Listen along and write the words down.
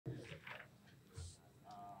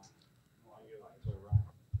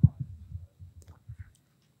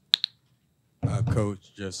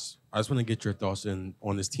Coach, I just want to get your thoughts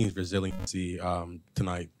on this team's resiliency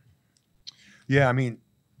tonight. Yeah, I mean,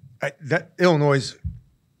 that Illinois,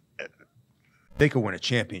 they could win a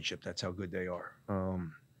championship. That's how good they are.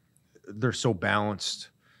 They're so balanced.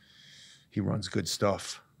 He runs good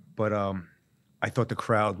stuff, but I thought the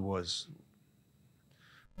crowd was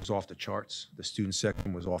off the charts. The student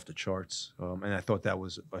section was off the charts, and I thought that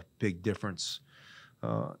was a big difference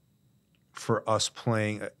for us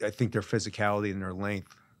playing. I think their physicality and their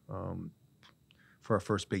length for our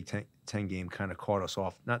first Big Ten game kind of caught us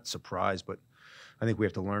off. Not surprised, but I think we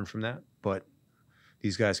have to learn from that. But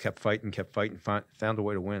these guys kept fighting, found a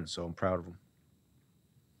way to win, so I'm proud of them.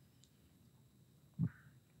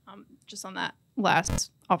 Just on that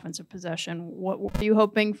last offensive possession, what were you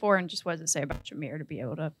hoping for, and just what does it say about Jameer to be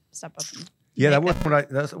able to step up? And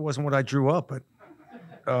that wasn't what I drew up, but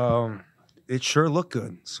it sure looked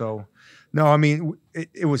good. So, no, I mean,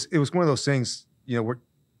 it was one of those things. You know,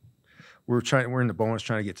 we're in the bonus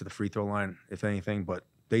trying to get to the free throw line, if anything, but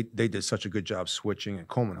they did such a good job switching, and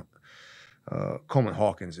Coleman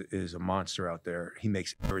Hawkins is a monster out there. He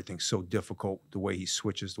makes everything so difficult, the way he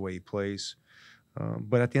switches, the way he plays.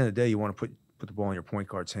 But at the end of the day, you want to put the ball in your point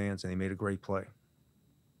guard's hands, and he made a great play.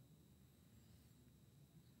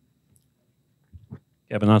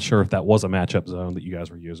 Kevin, not sure if that was a matchup zone that you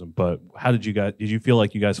guys were using, but how did you feel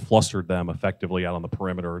like you guys flustered them effectively out on the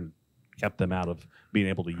perimeter and kept them out of being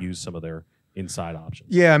able to use some of their inside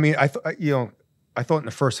options? Yeah, I mean, I thought in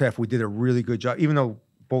the first half we did a really good job, even though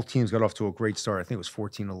both teams got off to a great start. I think it was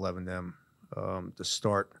 14-11 them to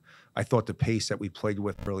start. I thought the pace that we played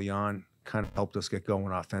with early on kind of helped us get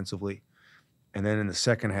going offensively. And then in the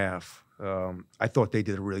second half, I thought they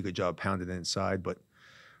did a really good job pounding it inside, but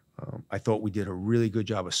I thought we did a really good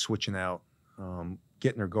job of switching out,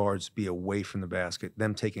 getting their guards be away from the basket,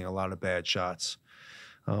 them taking a lot of bad shots,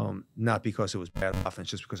 not because it was bad offense,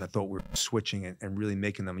 just because I thought we were switching and really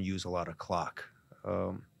making them use a lot of clock.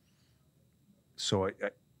 So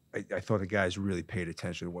I thought the guys really paid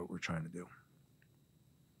attention to what we're trying to do.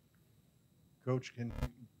 Coach, can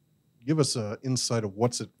you give us an insight of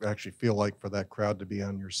what's it actually feel like for that crowd to be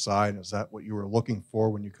on your side? Is that what you were looking for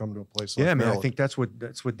when you come to a place like Maryland? Yeah, man, I think that's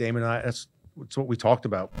what Damon and I, that's what we talked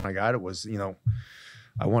about when I got it was,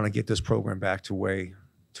 I want to get this program back to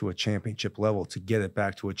a championship level. To get it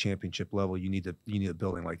back to a championship level, you need a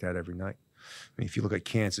building like that every night. I mean, if you look at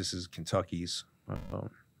Kansas's, Kentucky's,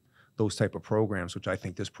 those type of programs, which I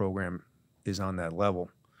think this program is on that level,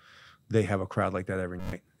 they have a crowd like that every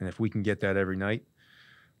night. And if we can get that every night,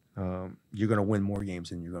 you're going to win more games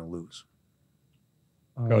than you're going to lose.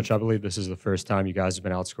 Coach, I believe this is the first time you guys have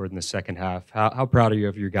been outscored in the second half. How proud are you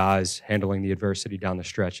of your guys handling the adversity down the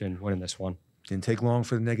stretch and winning this one? Didn't take long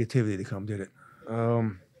for the negativity to come, did it? No,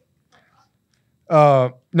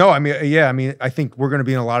 I mean, I think we're going to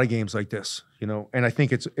be in a lot of games like this, and I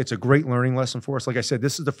think it's a great learning lesson for us. Like I said,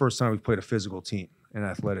 this is the first time we've played a physical team, an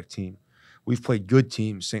athletic team. We've played good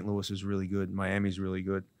teams. St. Louis is really good. Miami's really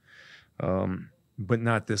good. But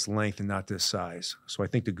not this length and not this size. So I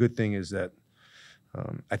think the good thing is that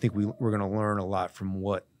I think we're going to learn a lot from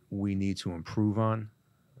what we need to improve on.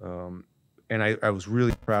 And I was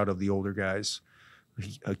really proud of the older guys.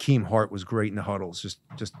 Hakeem Hart was great in the huddles.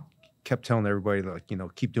 Just kept telling everybody,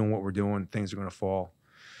 keep doing what we're doing. Things are going to fall.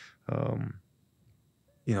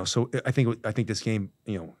 So I think this game,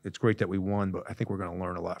 it's great that we won, but I think we're going to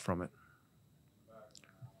learn a lot from it.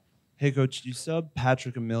 Hey, Coach, you subbed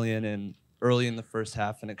Patrick Emilion early in the first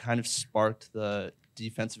half, and it kind of sparked the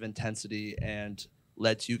defensive intensity and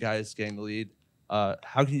led to you guys getting the lead.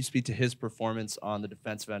 How can you speak to his performance on the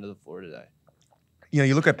defensive end of the floor today?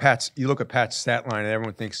 You look at Pat's stat line, and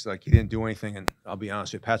everyone thinks like he didn't do anything. And I'll be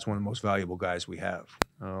honest with you, Pat's one of the most valuable guys we have.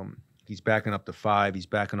 He's backing up to 5. He's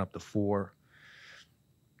backing up to 4.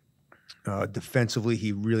 Defensively,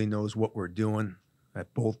 he really knows what we're doing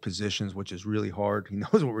at both positions, which is really hard. He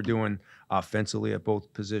knows what we're doing offensively at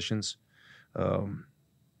both positions.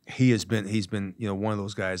 He's been one of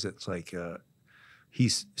those guys that's like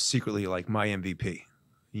he's secretly like my MVP,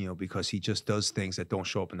 because he just does things that don't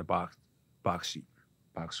show up in the box sheet,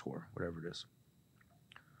 box score, whatever it is.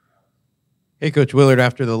 Hey, Coach Willard,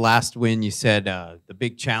 after the last win, you said the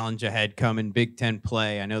big challenge ahead coming, Big Ten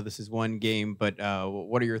play. I know this is one game, but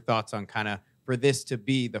what are your thoughts on kind of for this to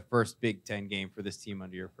be the first Big Ten game for this team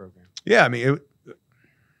under your program? Yeah, I mean,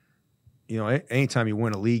 anytime you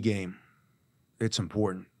win a league game, it's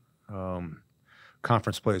important.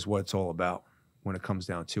 Conference play is what it's all about when it comes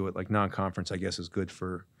down to it. Like non-conference, I guess, is good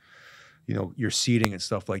for, your seeding and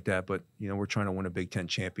stuff like that. But, we're trying to win a Big Ten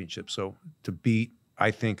championship. So to beat, I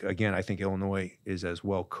think Illinois is as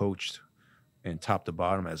well coached and top to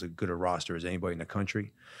bottom has as good a roster as anybody in the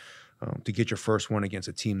country. To get your first one against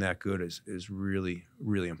a team that good is really,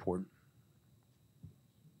 really important.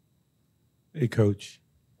 Hey, Coach.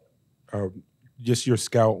 Just your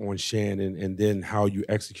scout on Shannon and then how you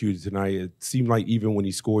executed tonight. It seemed like even when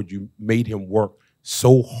he scored, you made him work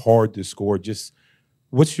so hard to score. Just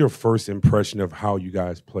what's your first impression of how you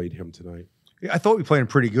guys played him tonight? Yeah, I thought we played him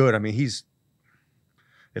pretty good. I mean,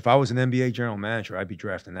 if I was an NBA general manager, I'd be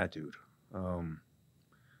drafting that dude.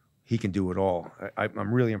 He can do it all.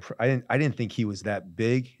 I'm really impressed. I didn't think he was that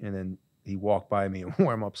big, and then he walked by me in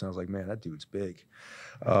warm-ups, and I was like, man, that dude's big.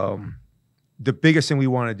 The biggest thing we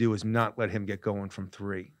want to do is not let him get going from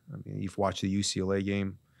three. I mean, you've watched the UCLA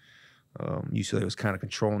game. UCLA was kind of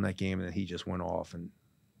controlling that game, and then he just went off. And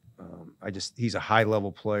he's a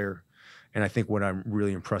high-level player, and I think what I'm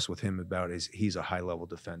really impressed with him about is he's a high-level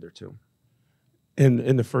defender too.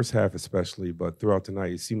 In the first half especially, but throughout the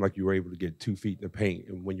night, it seemed like you were able to get 2 feet in the paint.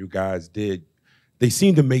 And when you guys did, they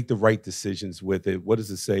seemed to make the right decisions with it. What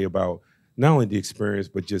does it say about not only the experience,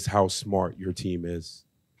 but just how smart your team is?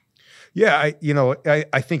 Yeah,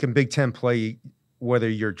 I think in Big Ten play, whether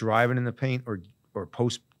you're driving in the paint or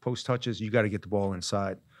post touches, you got to get the ball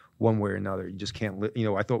inside one way or another. You just can't.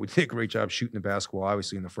 I thought we did a great job shooting the basketball,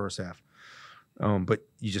 obviously in the first half, but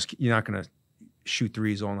you're not going to shoot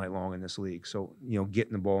threes all night long in this league. So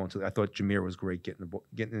getting the ball into. I thought Jameer was great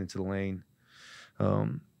getting into the lane,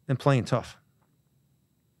 and playing tough.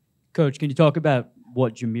 Coach, can you talk about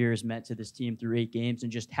what Jameer has meant to this team through 8 games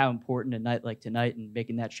and just how important a night like tonight and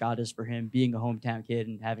making that shot is for him, being a hometown kid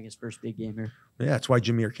and having his first big game here? Yeah, that's why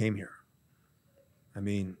Jameer came here. I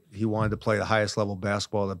mean, he wanted to play the highest level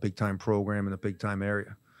basketball, the big time program in the big time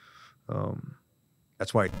area.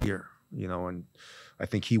 That's why he's here, and I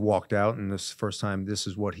think he walked out, and this first time, this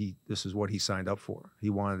is what he signed up for. He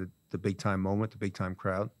wanted the big time moment, the big time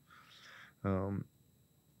crowd, and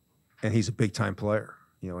he's a big time player,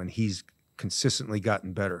 and he's consistently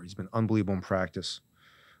gotten better. He's been unbelievable in practice.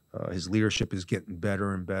 His leadership is getting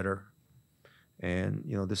better and better, and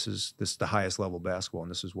this is the highest level basketball, and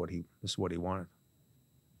this is what he wanted.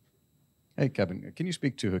 Hey, Kevin, can you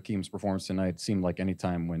speak to Hakeem's performance tonight? It seemed like any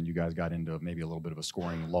time when you guys got into maybe a little bit of a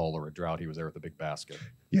scoring lull or a drought, he was there with a big basket.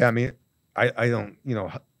 Yeah, I mean, I don't,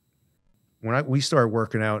 when we started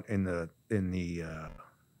working out in the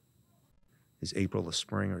is April the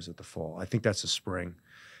spring or is it the fall? I think that's the spring.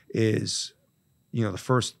 Is the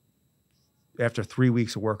first after 3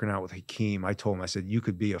 weeks of working out with Hakeem, I told him, I said, you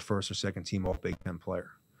could be a first or second team all Big Ten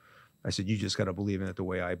player. I said, you just got to believe in it the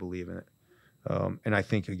way I believe in it. And I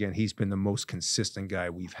think, again, he's been the most consistent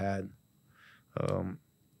guy we've had.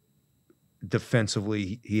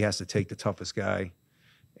 Defensively, he has to take the toughest guy.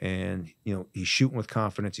 And, he's shooting with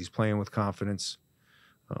confidence. He's playing with confidence.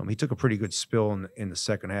 He took a pretty good spill in the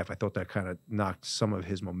second half. I thought that kind of knocked some of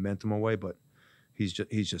his momentum away, but he's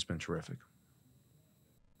just been terrific.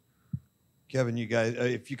 Kevin, you guys,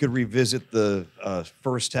 if you could revisit the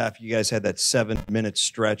first half, you guys had that 7-minute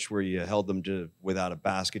stretch where you held them to without a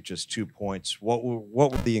basket, just 2 points. What were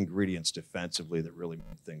the ingredients defensively that really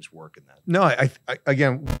made things work in that? No, I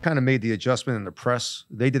again kind of made the adjustment in the press.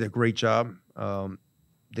 They did a great job.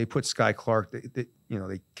 They put Sky Clark. They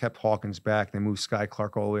kept Hawkins back. They moved Sky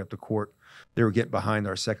Clark all the way up the court. They were getting behind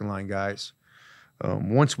our second line guys.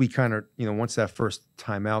 Once we kind of, once that first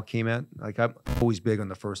timeout came in, like I'm always big on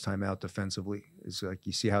the first timeout defensively. It's like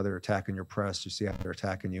you see how they're attacking your press, you see how they're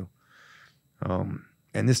attacking you.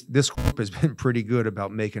 And this group has been pretty good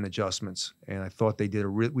about making adjustments. And I thought we did a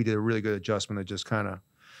really good adjustment of just kind of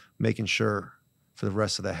making sure for the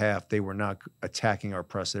rest of the half they were not attacking our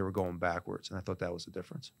press, they were going backwards. And I thought that was the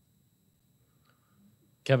difference.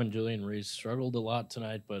 Kevin, Julian Reese struggled a lot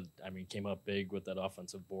tonight, but, came up big with that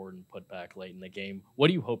offensive board and put back late in the game. What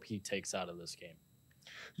do you hope he takes out of this game?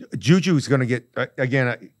 Juju's going to get,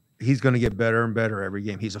 again, he's going to get better and better every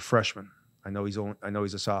game. He's a freshman. I know he's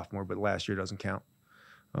a sophomore, but last year doesn't count.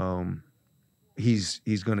 He's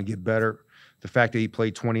going to get better. The fact that he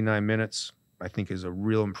played 29 minutes, I think, is a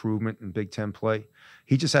real improvement in Big Ten play.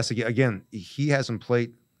 He just has to get, again, he hasn't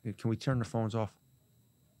played. Can we turn the phones off?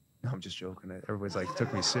 No, I'm just joking. Everybody's like,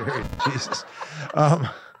 took me serious. Jesus.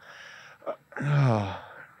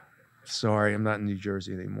 Sorry, I'm not in New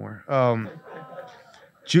Jersey anymore.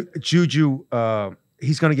 Juju,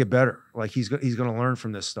 he's going to get better. Like he's going to learn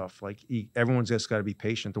from this stuff. Like everyone's just got to be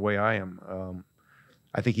patient the way I am.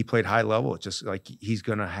 I think he played high level. It's just like he's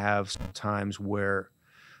going to have times where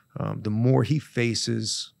the more he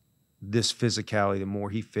faces this physicality, the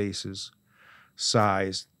more he faces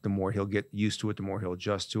size, the more he'll get used to it, the more he'll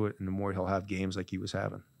adjust to it, and the more he'll have games like he was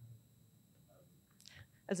having.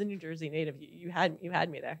 As a New Jersey native, you had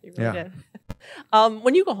me there. You really did.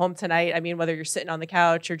 When you go home tonight, I mean, whether you're sitting on the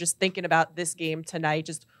couch or just thinking about this game tonight,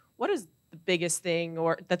 just what is the biggest thing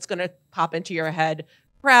or that's going to pop into your head?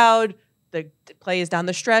 Crowd, the plays down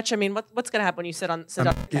the stretch. I mean, what's going to happen when you sit on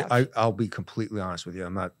the couch? I'll be completely honest with you.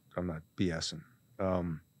 I'm not BSing.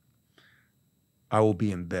 I will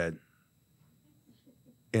be in bed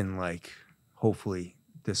in hopefully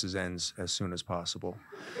this ends as soon as possible.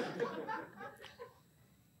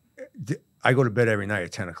 I go to bed every night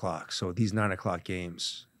at 10 o'clock. So these 9 o'clock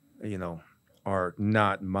games, are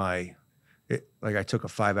not I took a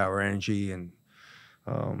 5-hour energy and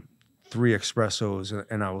 3 espressos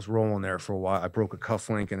and I was rolling there for a while. I broke a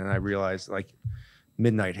cufflink and then I realized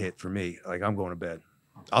midnight hit for me. I'm going to bed.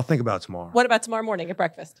 I'll think about tomorrow. What about tomorrow morning at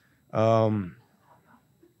breakfast?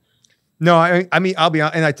 No, I mean, I'll be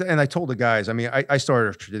honest, and I told the guys. I mean, I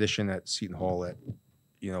started a tradition at Seton Hall that,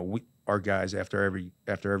 our guys after every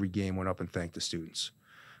game went up and thanked the students.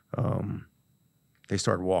 They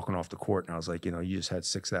started walking off the court, and I was like, you just had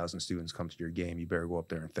 6,000 students come to your game. You better go up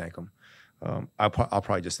there and thank them. I'll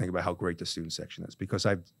probably just think about how great the student section is because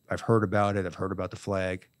I've heard about it. I've heard about the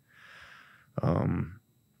flag.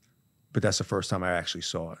 But that's the first time I actually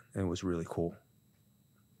saw it, and it was really cool.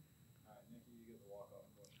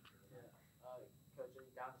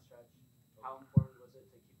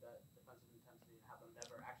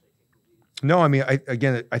 No, I mean, I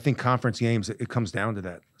think conference games, it comes down to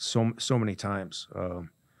that so many times. And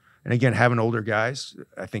again, having older guys,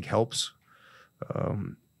 I think helps.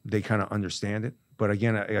 They kind of understand it. But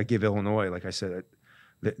again, I give Illinois, like I said,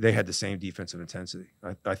 they had the same defensive intensity.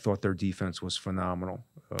 I thought their defense was phenomenal.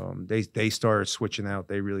 They started switching out.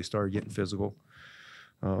 They really started getting physical.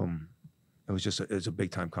 It was a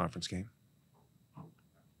big-time conference game.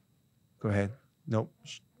 Go ahead. Nope.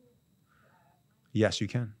 Yes, you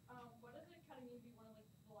can.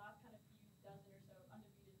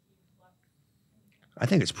 I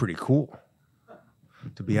think it's pretty cool,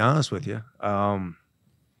 to be honest with you.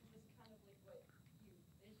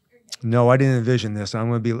 No, I didn't envision this. I'm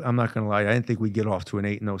not gonna lie. I didn't think we'd get off to an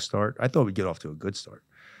 8-0 start. I thought we'd get off to a good start.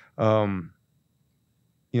 I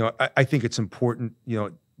think it's important.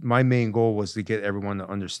 My main goal was to get everyone to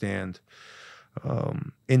understand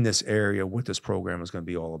in this area what this program is going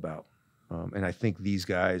to be all about. And I think these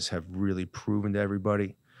guys have really proven to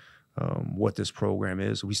everybody what this program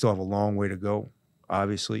is. We still have a long way to go,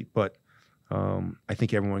 obviously, but I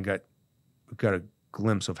think everyone got a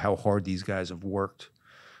glimpse of how hard these guys have worked,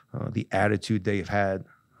 the attitude they've had,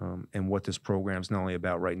 and what this program's not only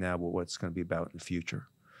about right now, but what it's going to be about in the future.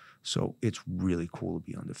 So it's really cool to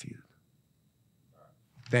be undefeated.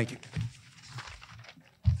 Thank you.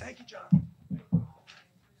 Thank you, John.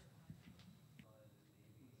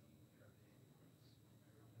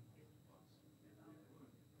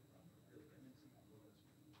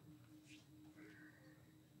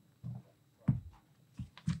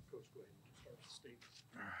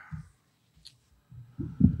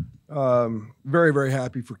 Very, very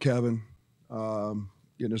happy for Kevin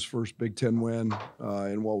getting his first Big Ten win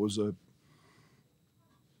in what was a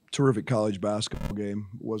terrific college basketball game.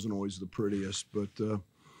 It wasn't always the prettiest, but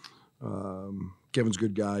Kevin's a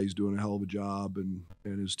good guy. He's doing a hell of a job, and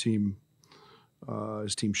his team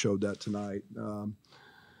showed that tonight. The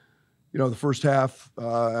first half,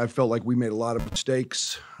 I felt like we made a lot of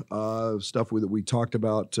mistakes, stuff that we talked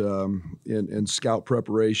about in scout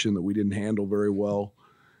preparation that we didn't handle very well.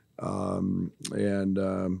 We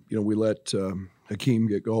let Hakeem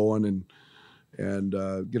get going and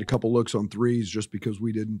get a couple looks on threes just because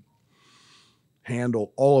we didn't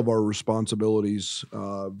handle all of our responsibilities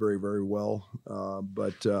very, very well.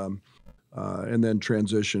 And then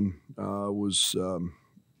transition was,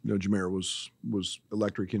 Jameer was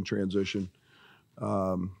electric in transition.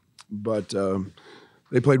 They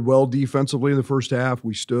played well defensively in the first half.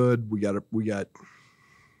 We stood. We got.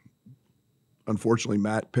 Unfortunately,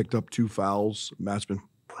 Matt picked up 2 fouls. Matt's been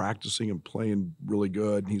practicing and playing really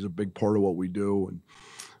good. He's a big part of what we do. And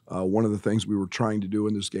one of the things we were trying to do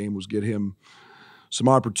in this game was get him some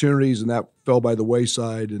opportunities, and that fell by the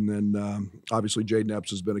wayside. And then obviously Jaden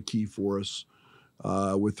Epps has been a key for us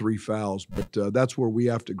with 3 fouls. But that's where we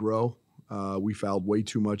have to grow. We fouled way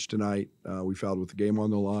too much tonight. We fouled with the game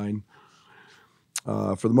on the line.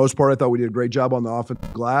 For the most part, I thought we did a great job on the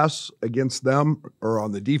offensive glass against them, or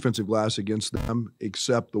on the defensive glass against them,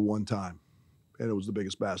 except the one time. And it was the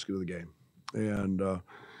biggest basket of the game. And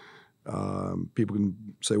people can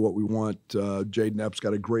say what we want. Jaden Epps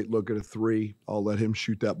got a great look at a 3. I'll let him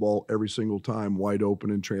shoot that ball every single time, wide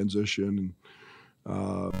open in transition.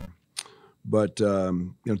 Terrence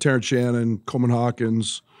Shannon, Coleman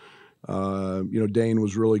Hawkins, Dane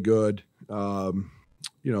was really good.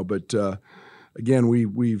 again,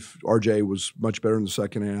 RJ was much better in the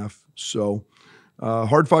second half. So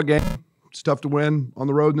hard fought game. It's tough to win on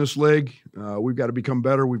the road in this league. We've got to become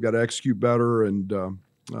better. We've got to execute better. And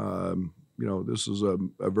this is a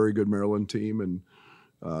very good Maryland team, and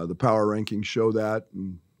the power rankings show that.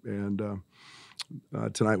 And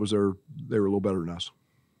tonight they were a little better than us.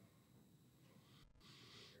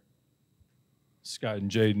 Scott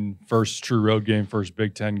and Jaden, first true road game, first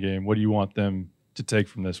Big Ten game. What do you want them to take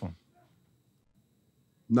from this one?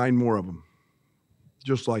 9 more of them,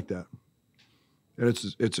 just like that. And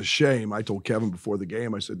it's a shame. I told Kevin before the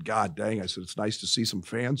game, I said, God dang, I said, it's nice to see some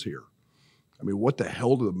fans here. I mean, what the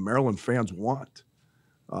hell do the Maryland fans want?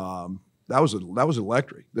 That was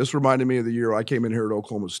electric. This reminded me of the year I came in here at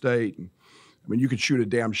Oklahoma State. And, I mean, you could shoot a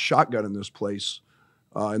damn shotgun in this place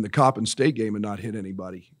in the Coppin State game and not hit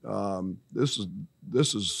anybody. This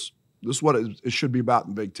is what it should be about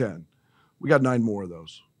in Big Ten. We got 9 more of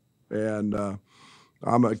those. And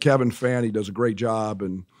I'm a Kevin fan. He does a great job,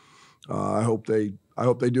 and I hope they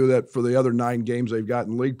do that for the other 9 games they've got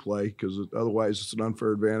in league play, because otherwise it's an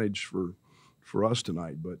unfair advantage for us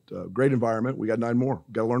tonight. But great environment. We got 9 more.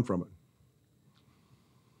 Got to learn from it.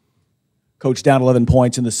 Coach, down 11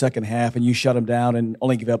 points in the second half, and you shut them down and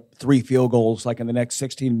only give up 3 field goals like in the next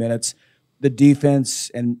 16 minutes. The defense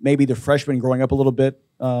and maybe the freshmen growing up a little bit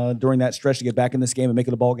during that stretch to get back in this game and make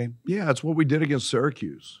it a ball game. Yeah, it's what we did against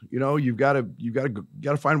Syracuse. You know, you've got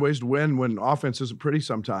to find ways to win when offense isn't pretty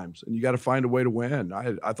sometimes, and you got to find a way to win.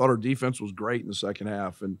 I thought our defense was great in the second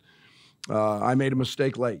half, and I made a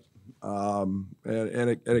mistake late, and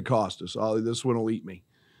it cost us. This one will eat me.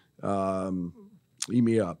 Eat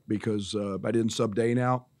me up, because I didn't sub Dane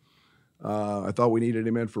out. I thought we needed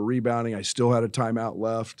him in for rebounding. I still had a timeout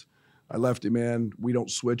left. I left him in. We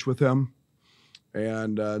don't switch with him.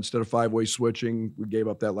 And instead of 5-way switching, we gave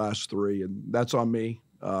up that last 3. And that's on me.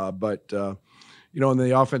 But in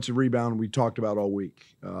the offensive rebound, we talked about all week.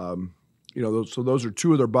 So those are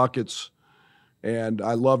 2 of their buckets. And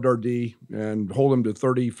I loved our D, and hold them to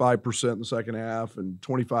 35% in the second half and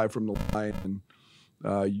 25 from the line. And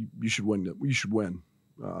you should win. You should win,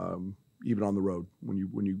 even on the road when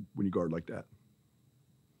you guard like that.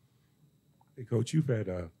 Hey, Coach, you've had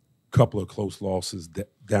a couple of close losses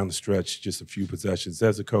down the stretch, just a few possessions.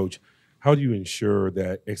 As a coach, how do you ensure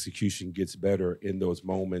that execution gets better in those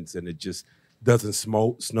moments and it just doesn't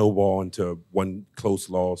snowball into one close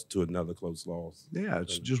loss to another close loss? Yeah,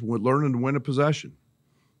 it's just learning to win a possession.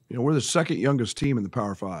 We're the second youngest team in the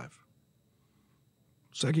Power 5.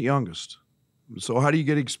 Second youngest. So how do you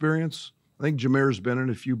get experience? I think Jameer's been in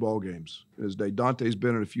a few ball games in his day. Dante's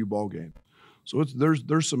been in a few ball games. So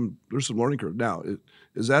there's some learning curve. Now,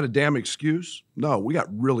 is that a damn excuse? No, we got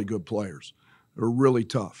really good players. They're really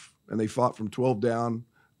tough, and they fought from 12 down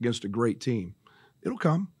against a great team. It'll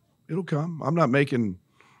come. It'll come. I'm not making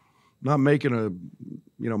a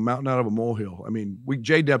mountain out of a molehill. I mean,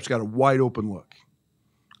 J-Dep's got a wide open look,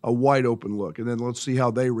 and then let's see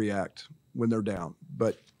how they react when they're down.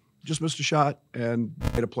 But just missed a shot and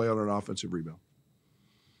made a play on an offensive rebound.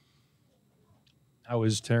 How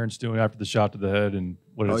is Terrence doing after the shot to the head, and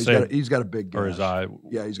what did it say? He's got a big gash. Or his eye?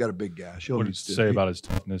 Yeah, he's got a big gash. What did it say about his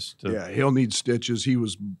toughness? Yeah, he'll need stitches. He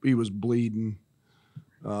was bleeding.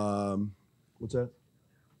 What's that?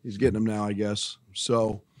 He's getting them now, I guess.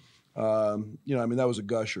 So, that was a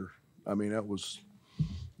gusher. I mean, that was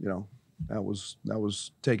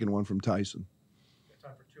taking one from Tyson.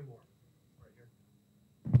 Time for 2 more.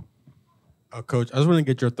 Coach, I just want to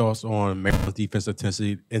get your thoughts on Maryland's defensive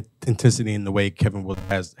intensity and the way Kevin Willard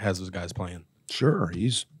has those guys playing. Sure,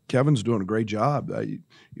 Kevin's doing a great job. I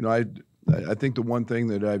think the one thing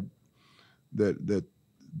that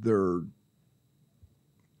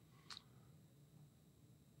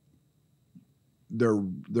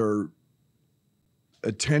their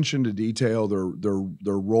attention to detail,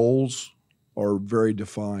 their roles are very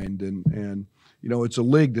defined, and it's a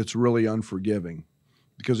league that's really unforgiving.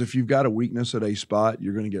 Because if you've got a weakness at a spot,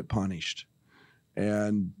 you're going to get punished.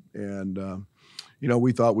 And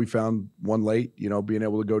we thought we found one late, being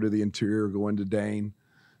able to go to the interior, go into Dane.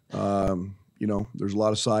 There's a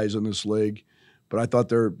lot of size in this league. But I thought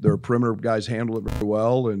their perimeter guys handled it very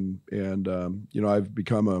well. And I've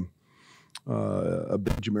become a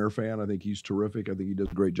big Jameer fan. I think he's terrific. I think he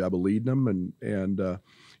does a great job of leading them. And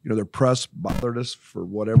their press bothered us for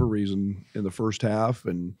whatever reason in the first half.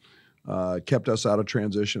 And kept us out of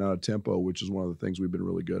transition, out of tempo, which is one of the things we've been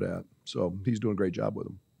really good at. So he's doing a great job with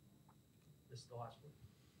them. This is the last one.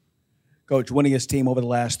 Coach, winningest team over the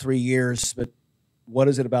last 3 years, but what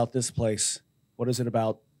is it about this place? What is it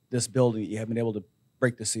about this building that you haven't been able to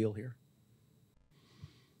break the seal here?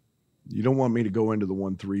 You don't want me to go into the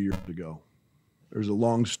one 3 years ago. there's a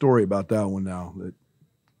long story about that one now that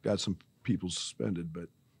got some people suspended, but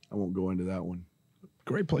I won't go into that one.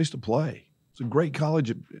 Great place to play. It's a great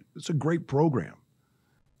college. It's a great program.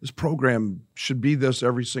 This program should be this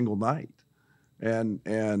every single night. And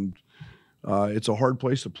it's a hard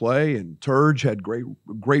place to play. And Turge had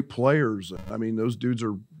great players. I mean, those dudes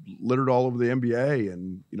are littered all over the NBA.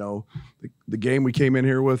 And, you know, the game we came in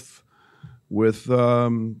here with when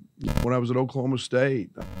I was at Oklahoma State,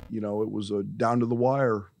 you know, it was a down to the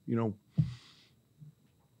wire, you know,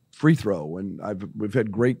 free throw. And we've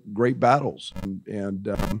had great battles. And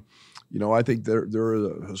you know, I think they're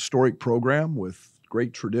a historic program with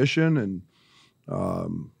great tradition. And,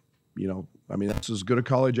 you know, I mean, that's as good a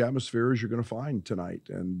college atmosphere as you're going to find tonight.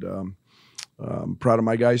 And I'm proud of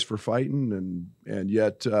my guys for fighting. And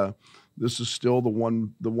yet this is still the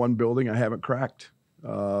one building I haven't cracked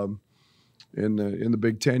in the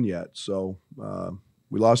Big Ten yet. So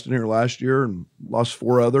we lost in here last year and lost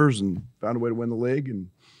 4 others and found a way to win the league. And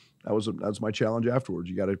that's my challenge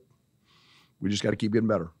afterwards. We just got to keep getting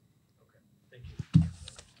better.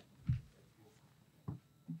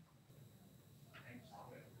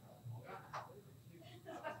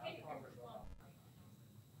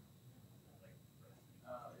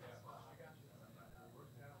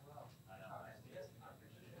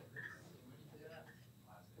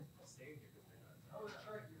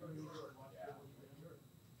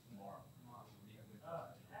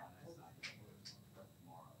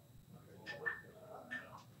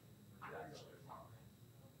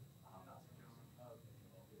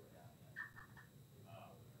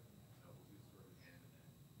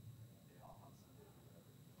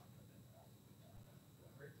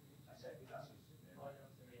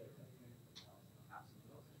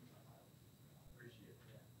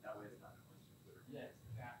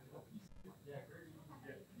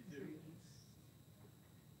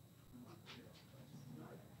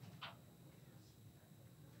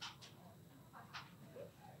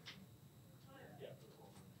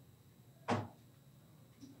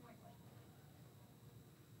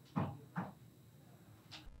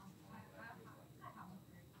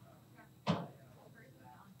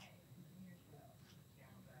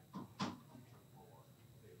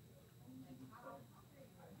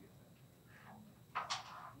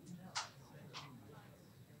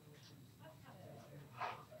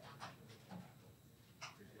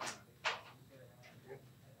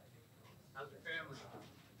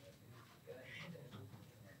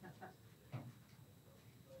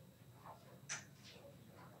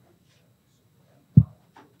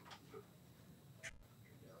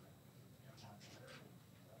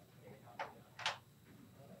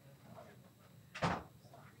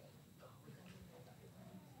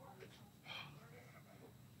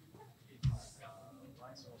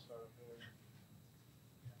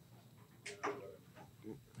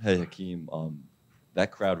 Hey, Hakeem.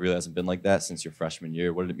 That crowd really hasn't been like that since your freshman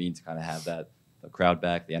year. What did it mean to kind of have the crowd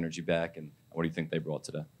back, the energy back, and what do you think they brought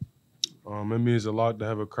today? It means a lot to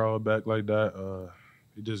have a crowd back like that.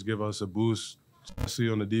 It just give us a boost, especially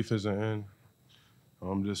on the defensive end.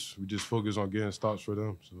 We just focus on getting stops for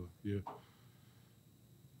them. So yeah.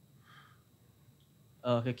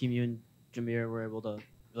 Hakeem, you and Jameer were able to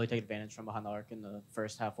really take advantage from behind the arc in the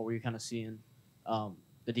first half. What were you kind of seeing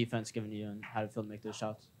the defense giving you, and how did it feel to make those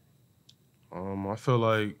shots? I feel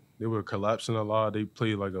like they were collapsing a lot. They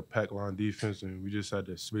played like a pack line defense, and we just had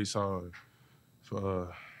to space out and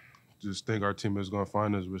just think our team was going to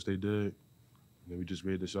find us, which they did. And then we just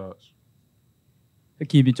made the shots.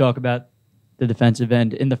 Hakeem, you talk about the defensive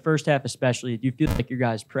end. In the first half especially, do you feel like your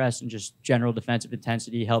guys' press and just general defensive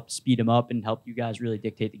intensity helped speed them up and helped you guys really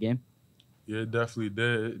dictate the game? Yeah, it definitely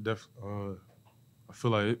did. I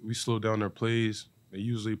feel like we slowed down their plays. They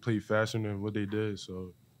usually play faster than what they did,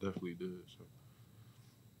 so definitely did. So.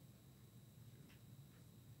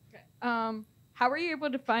 Okay. How were you able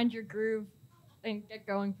to find your groove and get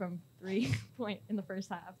going from 3-point in the first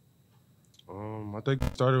half? I think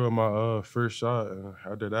it started with my first shot. And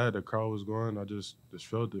after that, the crowd was going. I just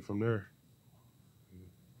felt it from there.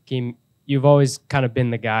 Hakeem, you've always kind of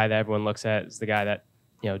been the guy that everyone looks at as the guy that,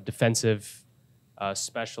 defensive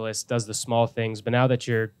specialist, does the small things. But now that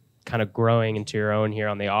you're kind of growing into your own here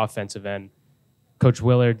on the offensive end, Coach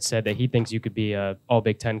Willard said that he thinks you could be a all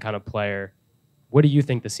Big Ten kind of player. What do you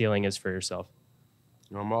think the ceiling is for yourself?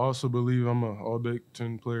 I also believe I'm an all Big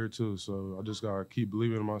Ten player too. So I just gotta keep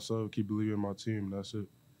believing in myself, keep believing in my team. That's it.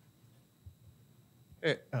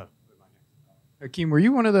 Hey, Hakeem, were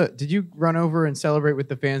you did you run over and celebrate with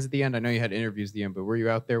the fans at the end? I know you had interviews at the end, but were you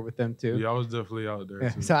out there with them too? Yeah, I was definitely out there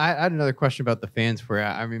too. So I had another question about the fans for you.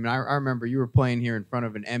 I mean, I remember you were playing here in front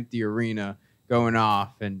of an empty arena, going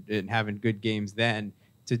off and having good games then.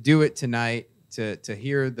 To do it tonight, to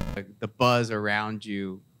hear the buzz around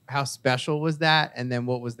you, how special was that? And then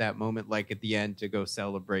what was that moment like at the end to go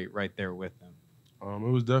celebrate right there with them?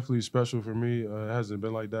 It was definitely special for me. It hasn't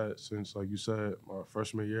been like that since, like you said, my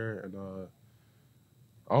freshman year. And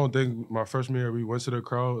I don't think my freshman year we went to the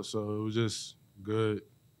crowd, so it was just good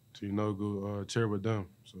to, go cheer with them.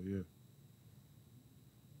 So, yeah.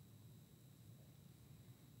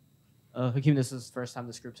 Hakeem, this is the first time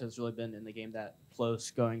this group has really been in the game that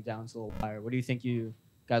close, going down to the wire. What do you think you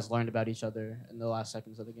guys learned about each other in the last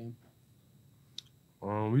seconds of the game?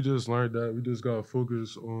 We just learned that we just got to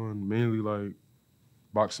focus on mainly, like,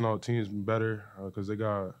 boxing out teams better because they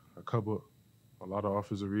got a lot of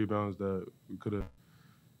offensive rebounds that we could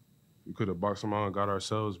have boxed them out and got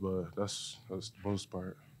ourselves, but that's the most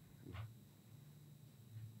part.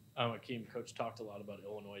 Hakeem, Coach talked a lot about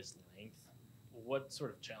Illinois' length. What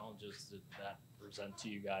sort of challenges did that present to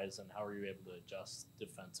you guys, and how were you able to adjust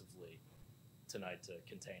defensively tonight to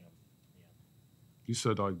contain them? You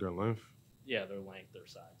said, like, their length? Yeah, their length, their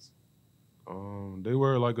size. They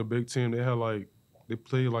were, like, a big team. They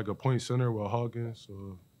played, like, a point center with Hawkins,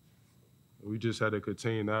 so we just had to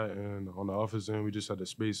contain that. And on the offensive end, we just had to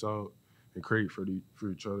space out and create for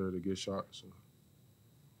each other to get shots. So.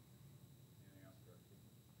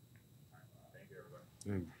 Thank you, everybody.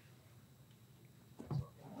 Thank you.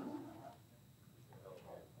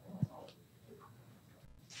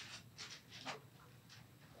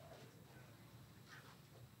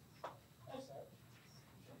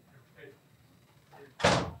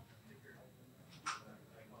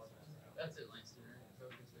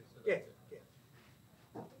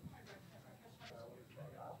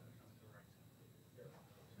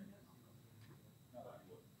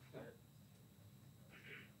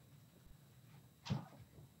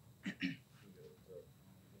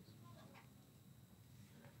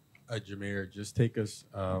 Jameer, just take us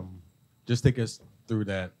through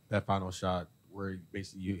that final shot where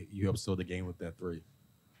basically you helped seal the game with that three.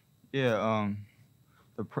 Yeah,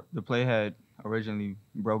 the play had originally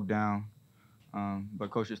broke down,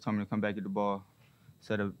 but coach just told me to come back at the ball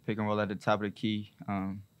instead of pick and roll at the top of the key.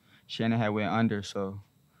 Shannon had went under, so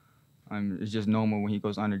it's just normal when he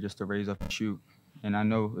goes under just to raise up and shoot. And I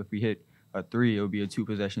know if we hit a three, it would be a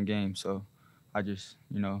 2-possession game. So I just,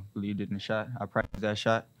 believed in the shot. I practiced that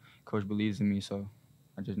shot. Coach believes in me, so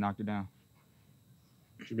I just knocked it down.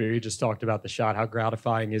 Jameer, you just talked about the shot. How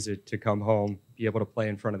gratifying is it to come home, be able to play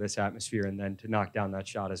in front of this atmosphere, and then to knock down that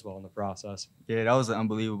shot as well in the process? Yeah, that was an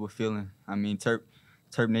unbelievable feeling. I mean, Terp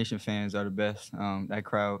Nation fans are the best. That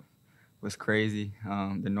crowd was crazy.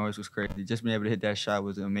 The noise was crazy. Just being able to hit that shot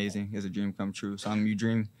was amazing. It's a dream come true. Something you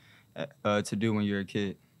dream to do when you're a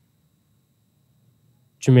kid.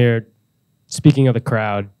 Jameer, speaking of the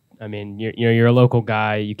crowd, I mean, you're a local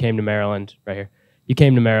guy. You came to Maryland, right here. You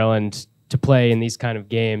came to Maryland to play in these kind of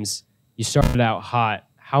games. You started out hot.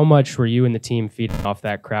 How much were you and the team feeding off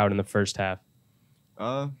that crowd in the first half?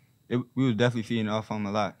 We were definitely feeding off them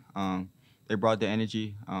a lot. They brought the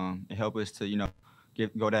energy. It helped us to,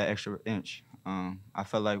 go that extra inch. I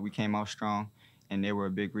felt like we came out strong, and they were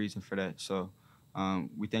a big reason for that. So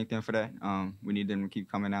we thank them for that. We need them to keep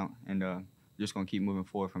coming out, and just going to keep moving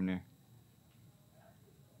forward from there.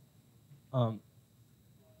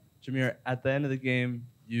 Jameer, at the end of the game,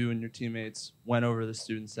 you and your teammates went over the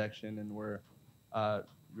student section and were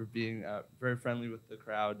being very friendly with the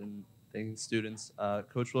crowd and thanking students.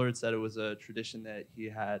 Coach Willard said it was a tradition that he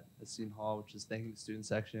had at Seton Hall, which is thanking the student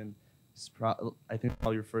section. I think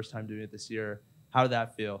probably your first time doing it this year. How did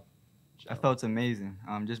that feel? I felt amazing.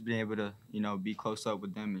 Just being able to, be close up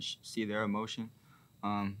with them and see their emotion.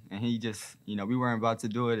 And he just, we weren't about to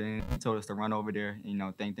do it, and he told us to run over there,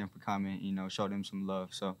 thank them for coming, show them some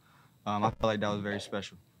love. So I felt like that was very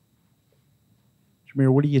special. Jameer,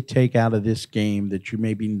 what do you take out of this game that you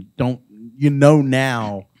maybe don't,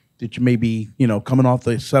 now that you maybe, coming off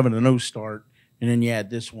the 7-0 start, and then you add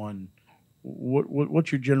this one?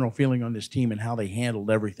 What's your general feeling on this team and how they handled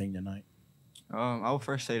everything tonight? I would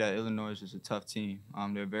first say that Illinois is a tough team.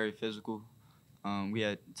 They're very physical. We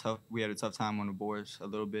had a tough time on the boards a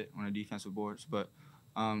little bit, on the defensive boards, but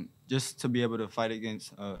just to be able to fight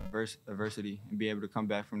against adversity and be able to come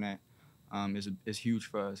back from that is huge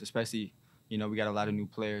for us, especially, we got a lot of new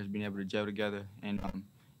players being able to gel together, and,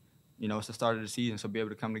 it's the start of the season, so be able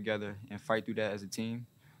to come together and fight through that as a team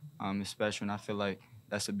is special, and I feel like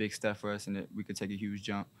that's a big step for us and that we could take a huge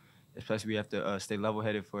jump, especially we have to stay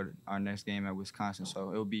level-headed for our next game at Wisconsin, so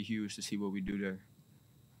it will be huge to see what we do there.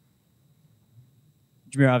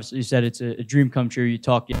 Jameer, obviously you said it's a dream come true. You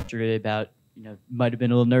talked yesterday about might have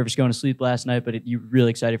been a little nervous going to sleep last night, but you're really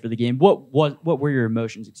excited for the game. What were your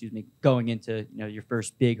emotions, going into your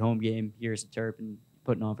first big home game here as a Terp and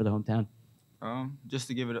putting on for the hometown? Just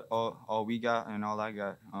to give it all we got and all I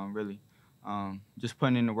got, really. Just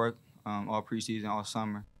putting in the work all preseason, all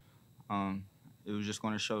summer. It was just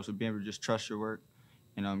going to show. So being able to just trust your work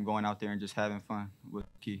and going out there and just having fun was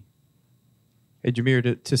key. Hey,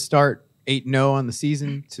 Jameer, to start 8-0 on the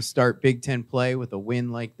season, to start Big Ten play with a win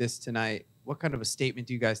like this tonight, what kind of a statement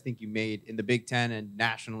do you guys think you made in the Big Ten and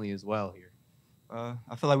nationally as well here?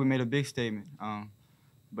 I feel like we made a big statement,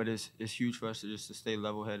 but it's huge for us to stay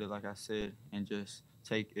level-headed, like I said, and just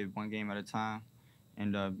take it one game at a time.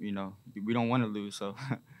 And, we don't want to lose, so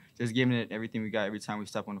just giving it everything we got every time we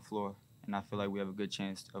step on the floor. And I feel like we have a good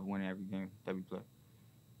chance of winning every game that we play.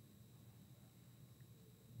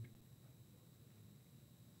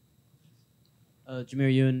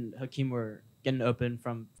 Jameer, you and Hakeem were getting open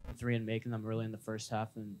from 3 and making them early in the first half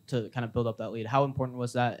and to kind of build up that lead. How important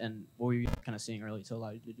was that, and what were you kind of seeing early to allow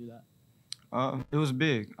you to do that? It was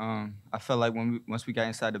big. I felt like once we got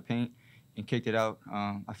inside the paint and kicked it out,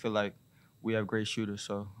 I feel like we have great shooters.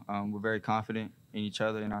 So we're very confident in each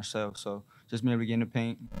other and ourselves. So just being able to get in the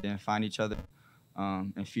paint, then find each other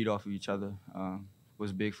and feed off of each other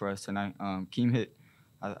was big for us tonight. Keem hit,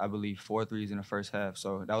 I believe, 4 threes in the first half.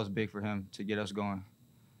 So that was big for him to get us going.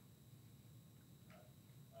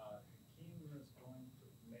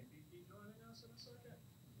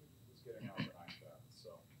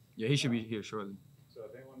 Yeah, he should be here shortly. So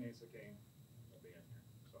if anyone needs a game, he'll be in here.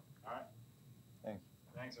 So, all right. Thanks.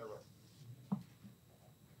 Thanks, everyone.